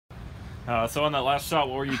So on that last shot,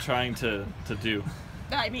 what were you trying to do?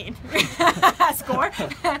 I mean, score?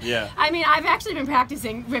 Yeah. I mean, I've actually been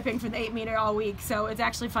practicing ripping for the 8-meter all week, so it's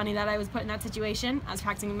actually funny that I was put in that situation. I was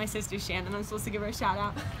practicing with my sister, Shannon. I'm supposed to give her a shout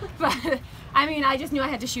out. But, I mean, I just knew I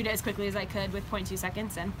had to shoot it as quickly as I could with 0.2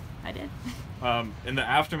 seconds, and I did. In the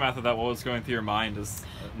aftermath of that, what was going through your mind?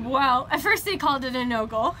 Well, at first they called it a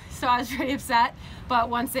no-goal, so I was pretty upset. But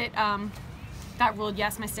once it got ruled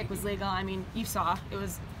yes, my stick was legal, I mean, you saw. It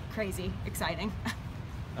was crazy, exciting.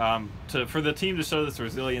 For the team to show this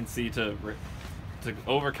resiliency to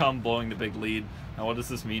overcome blowing the big lead, what does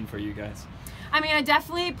this mean for you guys? I mean, it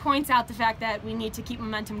definitely points out the fact that we need to keep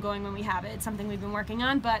momentum going when we have it. It's something we've been working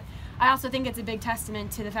on, but I also think it's a big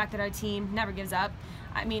testament to the fact that our team never gives up.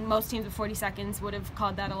 I mean, most teams with 40 seconds would have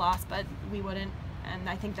called that a loss, but we wouldn't, and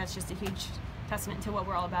I think that's just a huge testament to what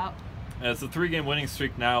we're all about. It's a 3-game winning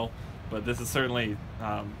streak now, but this is certainly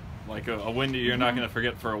like a win that you're not going to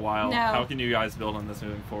forget for a while. No. How can you guys build on this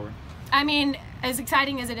moving forward? I mean, as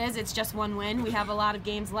exciting as it is, it's just one win. We have a lot of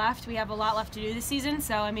games left. We have a lot left to do this season,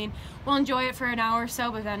 so I mean, we'll enjoy it for an hour or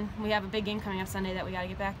so, but then we have a big game coming up Sunday that we got to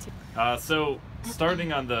get back to. So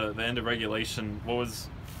starting on the end of regulation, what was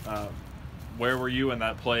where were you in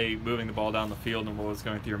that play, moving the ball down the field, and what was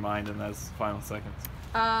going through your mind in those final seconds?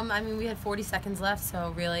 I mean, we had 40 seconds left,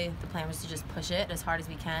 so really the plan was to just push it as hard as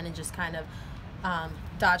we can and just kind of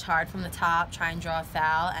dodge hard from the top, try and draw a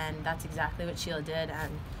foul, and that's exactly what Sheila did,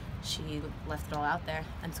 and she left it all out there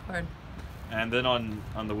and scored. And then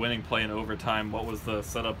on the winning play in overtime, what was the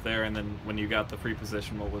setup there, and then when you got the free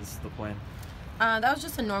position, what was the plan? That was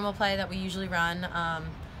just a normal play that we usually run.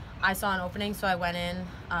 I saw an opening, so I went in,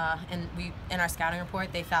 and in our scouting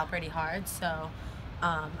report, they foul pretty hard, so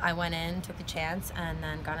I went in, took the chance, and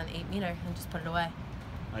then got an 8-meter and just put it away.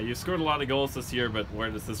 You've scored a lot of goals this year, but where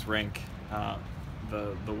does this rank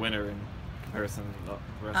the winner in comparison to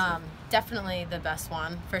the rest of it? Definitely the best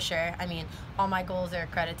one, for sure. I mean, all my goals are a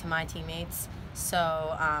credit to my teammates,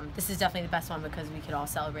 so this is definitely the best one because we could all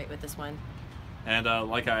celebrate with this win. And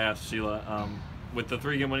like I asked Sheila, with the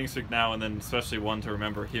 3-game winning streak now, and then especially one to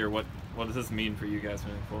remember here, what does this mean for you guys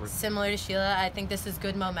moving forward? Similar to Sheila, I think this is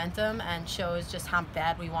good momentum and shows just how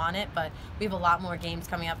bad we want it, but we have a lot more games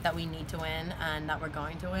coming up that we need to win and that we're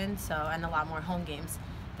going to win, so, and a lot more home games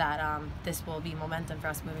that this will be momentum for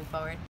us moving forward.